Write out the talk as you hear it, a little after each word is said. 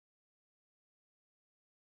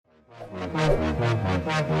We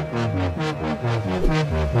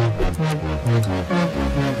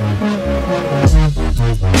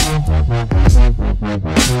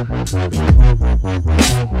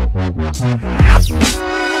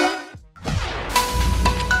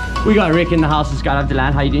got Rick in the house of Skydive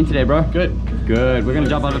DeLand. How you doing today, bro? Good. Good. We're gonna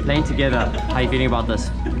jump on a plane together. How you feeling about this?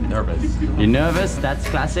 Nervous. You're nervous? That's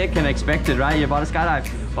classic and expected, right? You're about to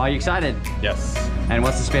skydive. Are you excited? Yes. And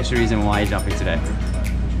what's the special reason why you're jumping today?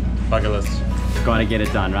 Bucket list. Gotta get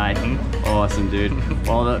it done, right? Awesome, dude.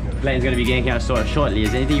 Well, the plane's gonna be getting out shortly.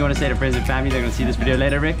 Is there anything you want to say to friends and family? They're gonna see this video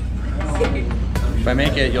later, Rick? If I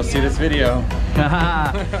make it, you'll see this video.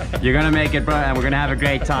 You're gonna make it, bro, and we're gonna have a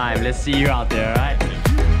great time. Let's see you out there, all right?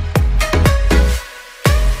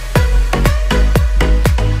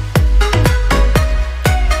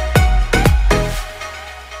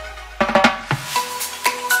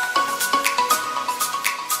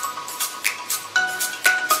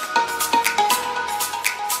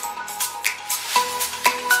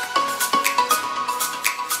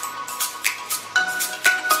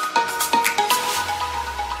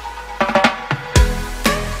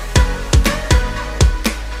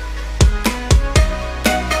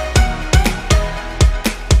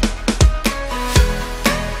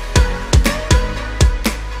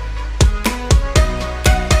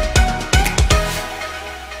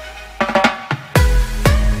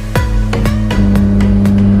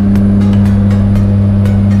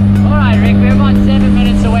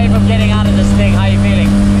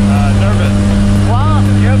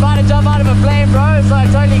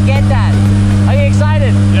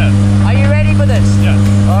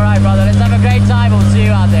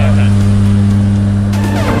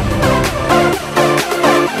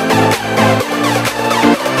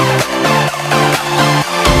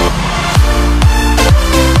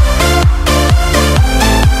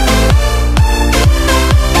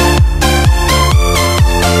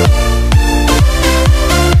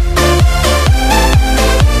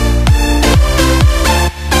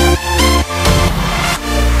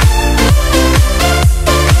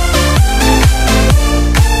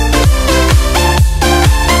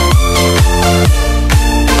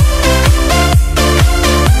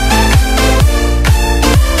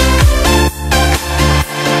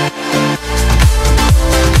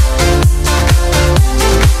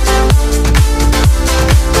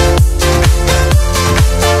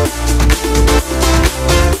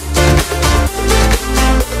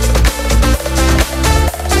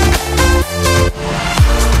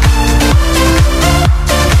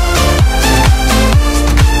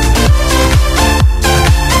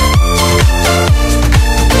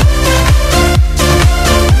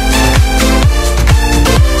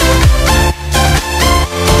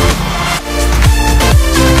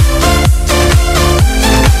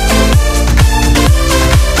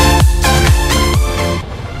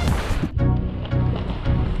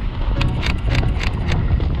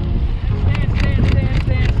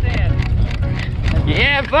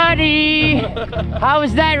 Buddy! How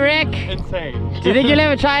was that, Rick? Insane. Do you think you'll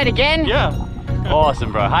ever try it again? Yeah.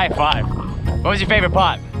 Awesome, bro. High five. What was your favorite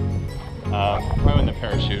part? Probably when the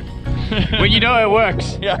parachute. When you know it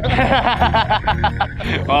works. Yeah.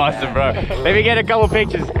 Awesome, bro. Let me get a couple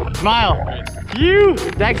pictures. Smile. You.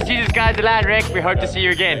 Thanks to Jesus, guys, DeLand, Rick. We hope to see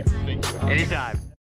you again. Anytime.